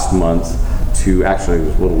of last month, to actually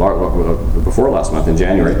it was a little before last month in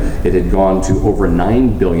January, it had gone to over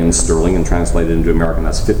 9 billion sterling, and translated into American,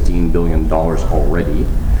 that's $15 billion already,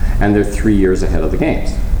 and they're 3 years ahead of the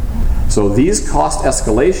games. So these cost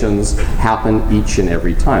escalations happen each and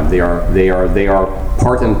every time. They are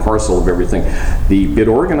part and parcel of everything. The bid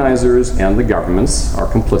organizers and the governments are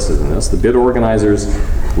complicit in this. The bid organizers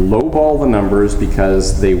lowball the numbers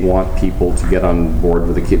because they want people to get on board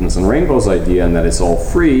with the Kittens and Rainbows idea, and that it's all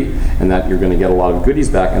free, and that you're going to get a lot of goodies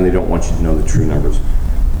back, and they don't want you to know the true numbers.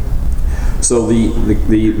 So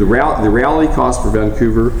the reality cost for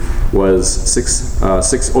Vancouver was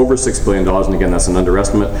over $6 billion, and again, that's an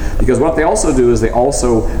underestimate, because what they also do is they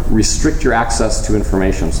also restrict your access to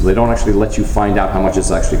information, so they don't actually let you find out how much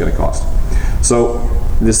it's actually going to cost. So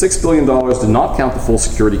the $6 billion did not count the full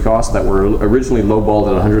security costs that were originally lowballed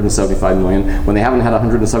at $175 million. When they haven't had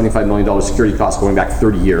 $175 million security costs going back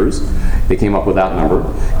 30 years, they came up with that number.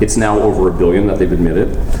 It's now over $1 billion that they've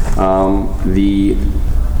admitted.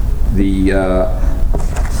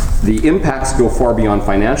 The impacts go far beyond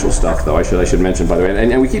financial stuff, though, I should mention, by the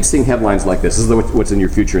way. And we keep seeing headlines like this. This is what's in your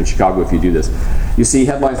future in Chicago if you do this. You see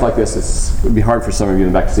headlines like this. It would be hard for some of you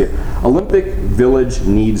in the back to see it. Olympic Village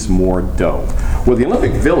needs more dough. Well, the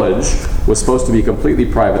Olympic Village was supposed to be a completely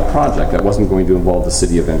private project that wasn't going to involve the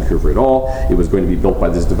city of Vancouver at all. It was going to be built by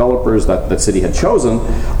these developers that the city had chosen,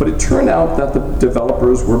 but it turned out that the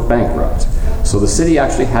developers were bankrupt. So the city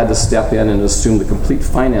actually had to step in and assume the complete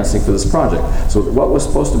financing for this project. So what was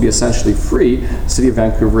supposed to be essentially free, the city of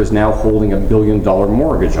Vancouver is now holding $1 billion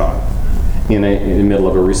mortgage on in the middle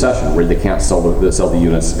of a recession where they can't sell the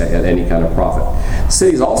units at any kind of profit. The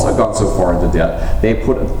city's also gone so far into debt, they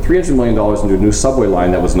put $300 million into a new subway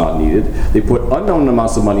line that was not needed. They put unknown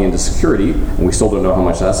amounts of money into security, and we still don't know how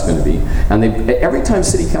much that's going to be. And every time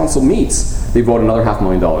city council meets, they vote another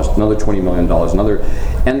 $500,000, another $20 million,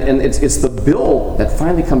 and it's the bill that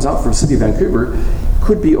finally comes out for the city of Vancouver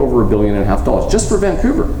could be over $1.5 billion just for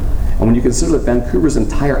Vancouver. And when you consider that Vancouver's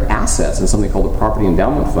entire assets in something called the Property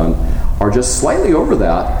Endowment Fund are just slightly over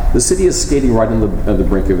that, the city is skating right on the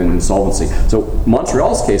brink of an insolvency. So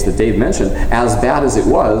Montreal's case that Dave mentioned, as bad as it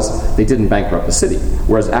was, they didn't bankrupt the city,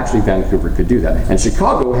 whereas actually Vancouver could do that. And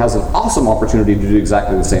Chicago has an awesome opportunity to do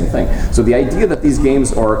exactly the same thing. So the idea that these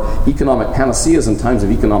games are economic panaceas in times of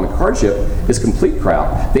economic hardship is complete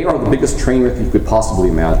crap. They are the biggest train wreck you could possibly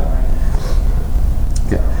imagine.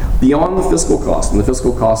 Beyond the fiscal cost, and the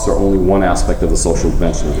fiscal costs are only one aspect of the social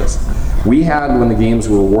dimension of this. We had, when the games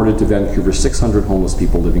were awarded to Vancouver, 600 homeless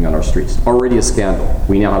people living on our streets. Already a scandal.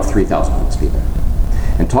 We now have 3,000 homeless people.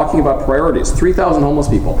 And talking about priorities, 3,000 homeless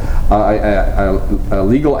people. A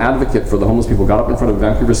legal advocate for the homeless people got up in front of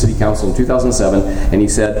Vancouver City Council in 2007, and he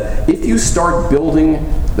said, if you start building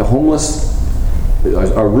the homeless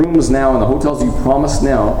rooms now and the hotels you promised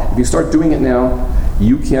now, if you start doing it now,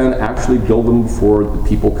 you can actually build them before the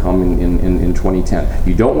people come in 2010.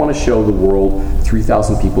 You don't want to show the world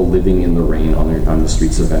 3,000 people living in the rain on the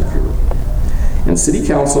streets of Vancouver. And City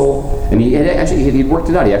Council, and he'd worked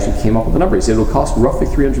it out. He actually came up with a number. He said it'll cost roughly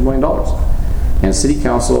 $300 million. And City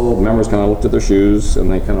Council members kind of looked at their shoes, and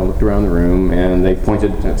they kind of looked around the room, and they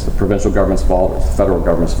pointed, it's the provincial government's fault, it's the federal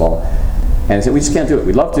government's fault. And they said, we just can't do it.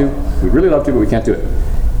 We'd love to, we'd really love to, but we can't do it.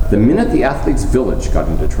 The minute the Athletes Village got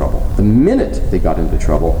into trouble,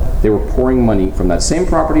 they were pouring money from that same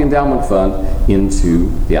Property Endowment Fund into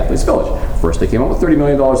the Athletes Village. First they came up with $30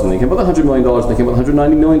 million, then they came up with $100 million, then they came up with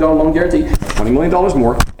 $190 million loan guarantee, $20 million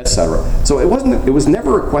more, etc. So it was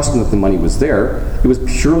never a question that the money was there. It was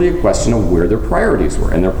purely a question of where their priorities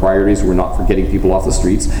were. And their priorities were not for getting people off the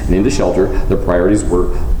streets and into shelter. Their priorities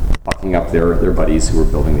were fucking up their buddies who were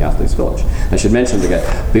building the Athletes Village. I should mention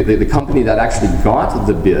the company that actually got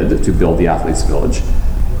the bid to build the Athletes Village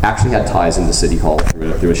actually had ties into City Hall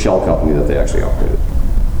through a shell company that they actually operated.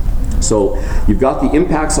 So you've got the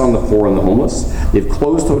impacts on the poor and the homeless. They've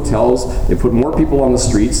closed hotels. They've put more people on the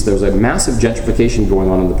streets. There's a massive gentrification going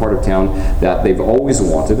on in the part of town that they've always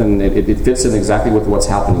wanted, and it fits in exactly with what's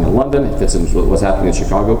happening in London. It fits in with what's happening in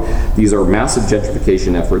Chicago. These are massive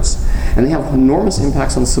gentrification efforts, and they have enormous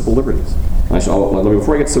impacts on civil liberties.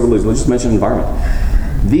 Before I get to civil liberties, let's just mention environment.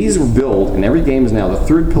 These were built, in every games now, the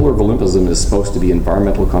third pillar of Olympism is supposed to be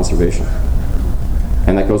environmental conservation.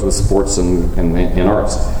 And that goes with sports and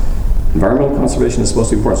arts. Environmental conservation is supposed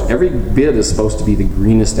to be important. So every bid is supposed to be the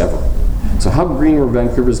greenest ever. So how green were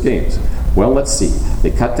Vancouver's games? Well, let's see.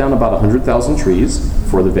 They cut down about 100,000 trees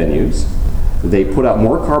for the venues. They put out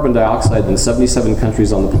more carbon dioxide than 77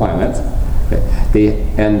 countries on the planet.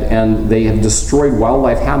 And they have destroyed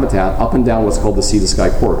wildlife habitat up and down what's called the sea-to-sky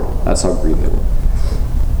corridor. That's how green they were.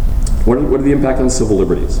 What are the impact on civil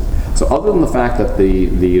liberties? So other than the fact that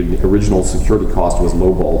the original security cost was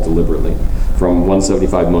lowballed deliberately from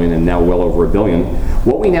 $175 million and now well over $1 billion,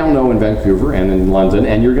 what we now know in Vancouver and in London,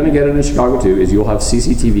 and you're going to get it in Chicago too, is you'll have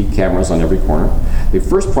CCTV cameras on every corner. They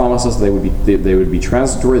first promised us they would be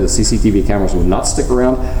transitory, the CCTV cameras would not stick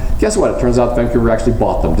around. Guess what? It turns out Vancouver actually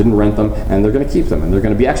bought them, didn't rent them, and they're going to keep them, and they're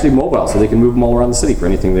going to be actually mobile so they can move them all around the city for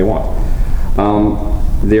anything they want.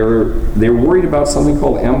 They're worried about something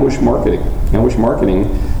called ambush marketing. Ambush marketing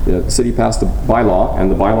The city passed a bylaw, and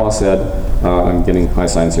the bylaw said, I'm getting high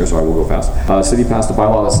signs here, so I will go fast. City passed a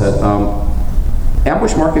bylaw that said,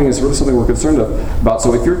 ambush marketing is really something we're concerned about.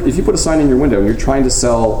 So if you put a sign in your window and you're trying to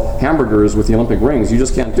sell hamburgers with the Olympic rings, you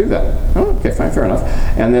just can't do that. Oh, okay, fine, fair enough.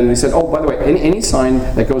 And then they said, oh, by the way, any sign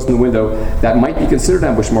that goes in the window that might be considered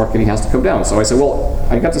ambush marketing has to come down. So I said, well,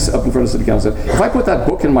 I got this up in front of the city council and said, if I put that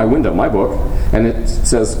book in my window, my book, and it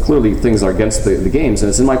says clearly things are against the games, and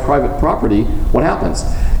it's in my private property, what happens?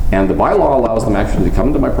 And the bylaw allows them actually to come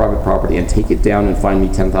into my private property and take it down and fine me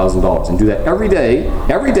 $10,000 and do that every day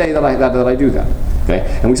that I do that. Okay?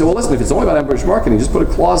 And we said, well, listen, if it's only about ambush marketing, just put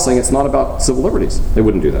a clause saying it's not about civil liberties. They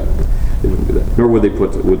wouldn't do that. They wouldn't do that. Nor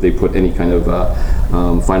would they put any kind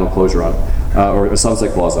of final closure on it. Or a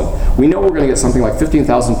sunset clause on it. We know we're going to get something like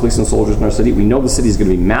 15,000 police and soldiers in our city. We know the city is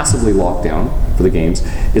going to be massively locked down for the games.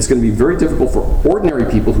 It's going to be very difficult for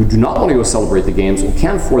ordinary people who do not want to go celebrate the games, or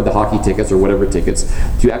can't afford the hockey tickets or whatever tickets,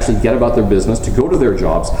 to actually get about their business, to go to their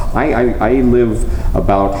jobs. I live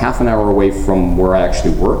about half an hour away from where I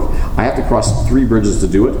actually work. I have to cross 3 bridges to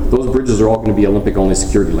do it. Those bridges are all going to be Olympic-only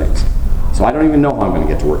security lanes. So I don't even know how I'm going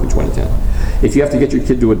to get to work in 2010. If you have to get your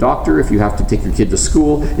kid to a doctor, if you have to take your kid to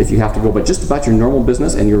school, if you have to go just about your normal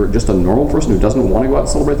business, and you're just a normal person who doesn't want to go out and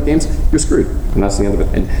celebrate the games, you're screwed. And that's the end of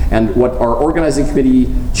it. And what our organizing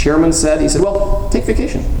committee chairman said, he said, well, take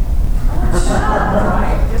vacation.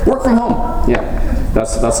 Work from home. Yeah.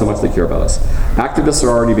 That's how much they care about us. Activists are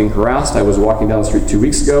already being harassed. I was walking down the street 2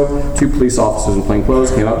 weeks ago. 2 police officers in plain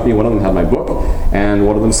clothes came up to me. One of them had my book, and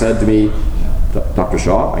one of them said to me, Dr.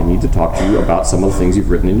 Shaw, I need to talk to you about some of the things you've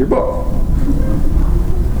written in your book.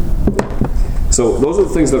 So those are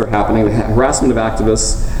the things that are happening, the harassment of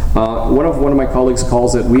activists. One of my colleagues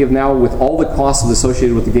calls it, we have now, with all the costs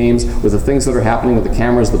associated with the games, with the things that are happening with the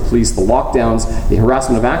cameras, the police, the lockdowns, the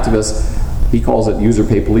harassment of activists, he calls it user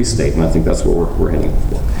pay police state, and I think that's what we're heading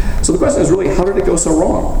for. So the question is really, how did it go so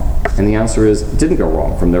wrong? And the answer is, it didn't go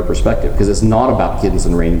wrong from their perspective, because it's not about kittens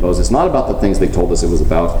and rainbows. It's not about the things they told us it was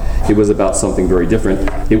about. It was about something very different.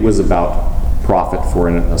 It was about profit for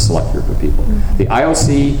a select group of people. The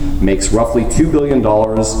IOC makes roughly $2 billion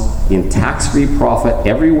in tax-free profit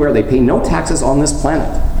everywhere. They pay no taxes on this planet.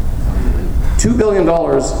 $2 billion,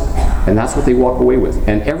 and that's what they walk away with.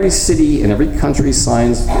 And every city and every country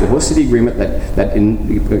signs the host city agreement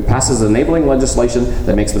that passes enabling legislation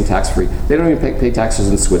that makes them tax-free. They don't even pay taxes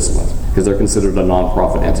in Switzerland because they're considered a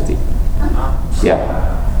non-profit entity.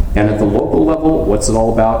 Yeah. And at the local level, what's it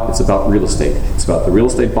all about? It's about real estate. It's about the real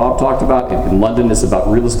estate Bob talked about. In London, it's about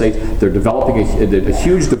real estate. They're developing a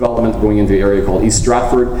huge development going into an area called East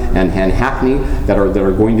Stratford and Hackney that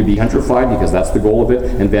are going to be gentrified, because that's the goal of it.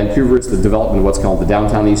 In Vancouver, it's the development of what's called the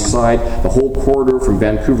downtown east side, the whole corridor from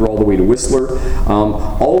Vancouver all the way to Whistler.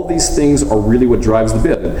 All of these things are really what drives the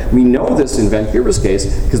bid. And we know this in Vancouver's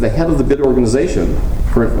case because the head of the bid organization,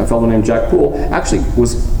 a fellow named Jack Poole, actually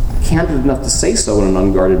was candid enough to say so in an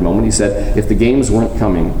unguarded moment. He said, if the games weren't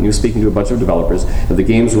coming, and he was speaking to a bunch of developers, if the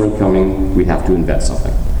games weren't coming, we'd have to invent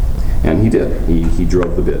something. And he did. He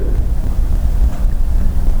drove the bid.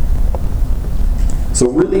 So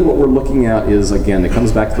really what we're looking at is, again, it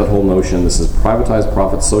comes back to that whole notion, this is privatized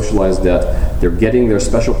profit, socialized debt. They're getting their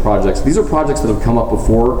special projects. These are projects that have come up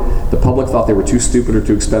before. The public thought they were too stupid or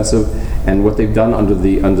too expensive, and what they've done under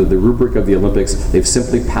the rubric of the Olympics, they've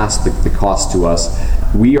simply passed the cost to us.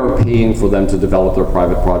 We are paying for them to develop their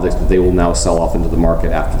private projects that they will now sell off into the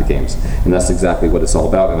market after the games. And that's exactly what it's all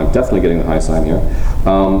about, and I'm definitely getting the high sign here.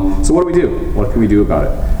 So what do we do? What can we do about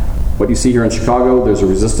it? What you see here in Chicago, there's a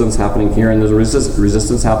resistance happening here, and there's a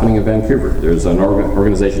resistance happening in Vancouver. There's an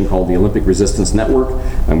organization called the Olympic Resistance Network.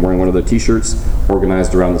 I'm wearing one of the t-shirts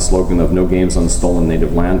organized around the slogan of no games on stolen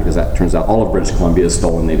native land, because that turns out all of British Columbia is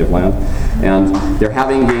stolen native land. And they're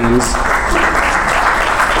having games.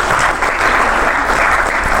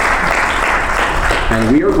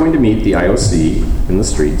 And we are going to meet the IOC in the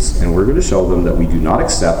streets, and we're going to show them that we do not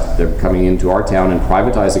accept them coming into our town and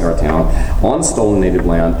privatizing our town on stolen native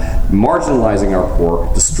land, marginalizing our poor,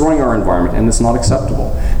 destroying our environment, and it's not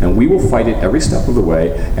acceptable. And we will fight it every step of the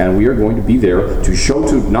way, and we are going to be there to show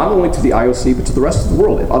to not only to the IOC but to the rest of the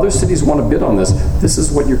world. If other cities want to bid on this, this is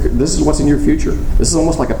what's in your future. This is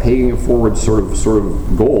almost like a paying it forward sort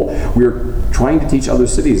of goal. We are trying to teach other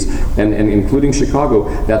cities, and including Chicago,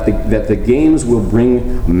 that the games will bring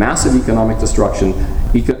massive economic destruction,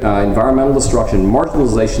 environmental destruction,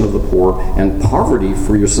 marginalization of the poor, and poverty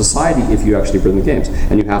for your society if you actually bring the games.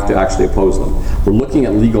 And you have to actually oppose them. We're looking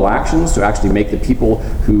at legal actions to actually make the people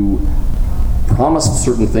who promised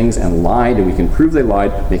certain things and lied, and we can prove they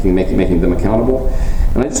lied, making them accountable.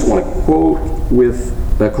 And I just want to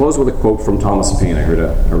close with a quote from Thomas Paine. I heard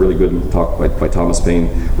a really good talk by Thomas Paine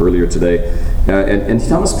earlier today. And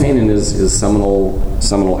Thomas Paine, in his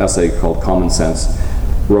seminal essay called Common Sense,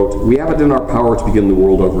 wrote, "We have it in our power to begin the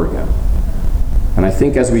world over again." And I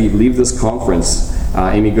think as we leave this conference,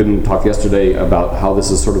 Amy Gooden talked yesterday about how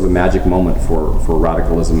this is sort of a magic moment for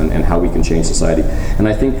radicalism and how we can change society. And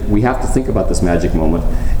I think we have to think about this magic moment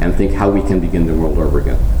and think how we can begin the world over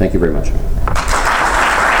again. Thank you very much.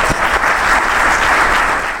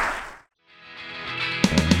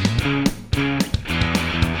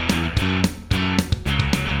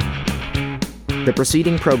 The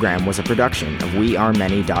preceding program was a production of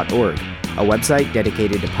wearemany.org, a website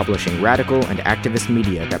dedicated to publishing radical and activist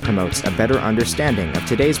media that promotes a better understanding of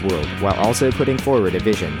today's world while also putting forward a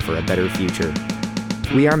vision for a better future.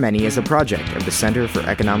 We Are Many is a project of the Center for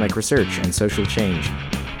Economic Research and Social Change.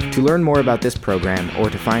 To learn more about this program or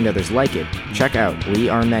to find others like it, check out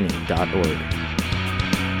wearemany.org.